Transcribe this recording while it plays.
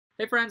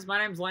Hey friends, my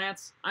name's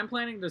Lance. I'm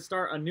planning to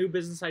start a new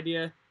business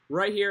idea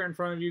right here in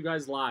front of you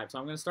guys live. So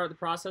I'm going to start the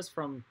process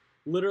from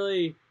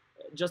literally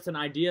just an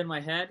idea in my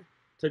head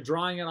to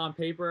drawing it on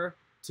paper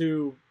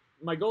to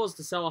my goal is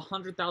to sell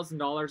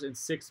 $100,000 in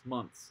 6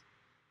 months.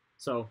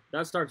 So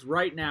that starts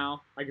right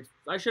now.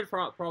 I should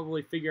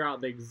probably figure out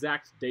the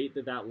exact date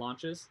that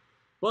launches.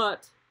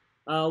 But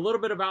a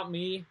little bit about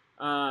me.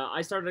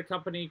 I started a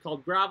company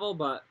called Gravel,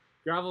 but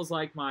Gravel's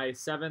like my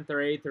 7th or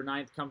 8th or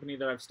 9th company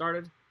that I've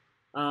started.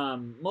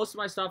 Most of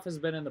my stuff has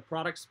been in the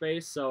product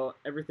space, so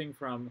everything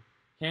from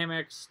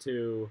hammocks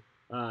to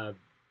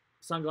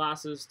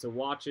sunglasses to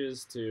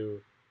watches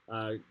to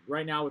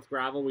right now with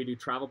Gravel we do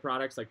travel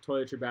products like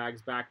toiletry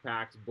bags,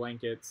 backpacks,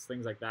 blankets,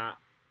 things like that.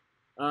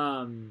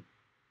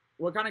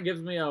 What kind of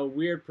gives me a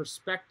weird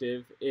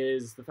perspective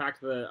is the fact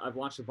that I've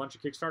launched a bunch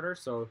of Kickstarters.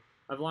 So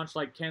I've launched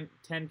like 10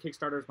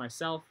 Kickstarters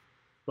myself,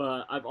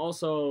 but I've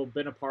also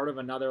been a part of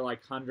another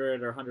like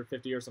 100 or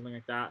 150 or something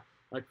like that.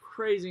 A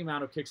crazy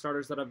amount of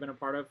Kickstarters that I've been a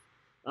part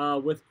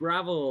of. With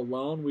Gravel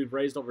alone, we've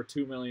raised over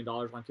 $2 million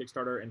on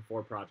Kickstarter in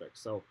 4 projects.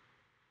 So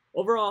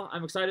overall,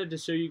 I'm excited to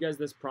show you guys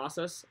this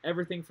process.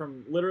 Everything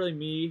from literally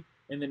me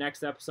in the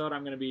next episode,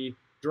 I'm going to be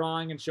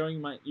drawing and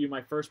showing you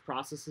my first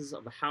processes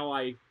of how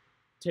I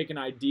take an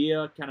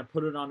idea, kind of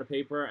put it onto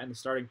paper, and the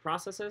starting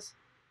processes,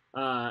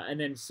 and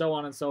then so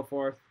on and so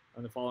forth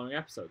on the following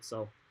episodes.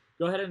 So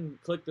go ahead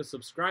and click the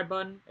subscribe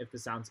button if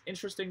this sounds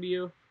interesting to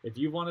you. If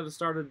you wanted to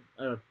start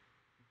a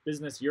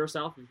business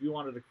yourself, if you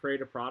wanted to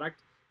create a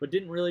product but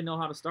didn't really know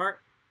how to start,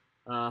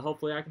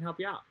 hopefully I can help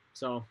you out.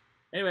 So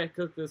anyway,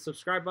 click the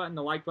subscribe button,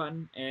 the like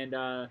button, and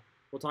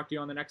we'll talk to you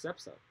on the next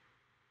episode.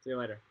 See you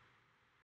later.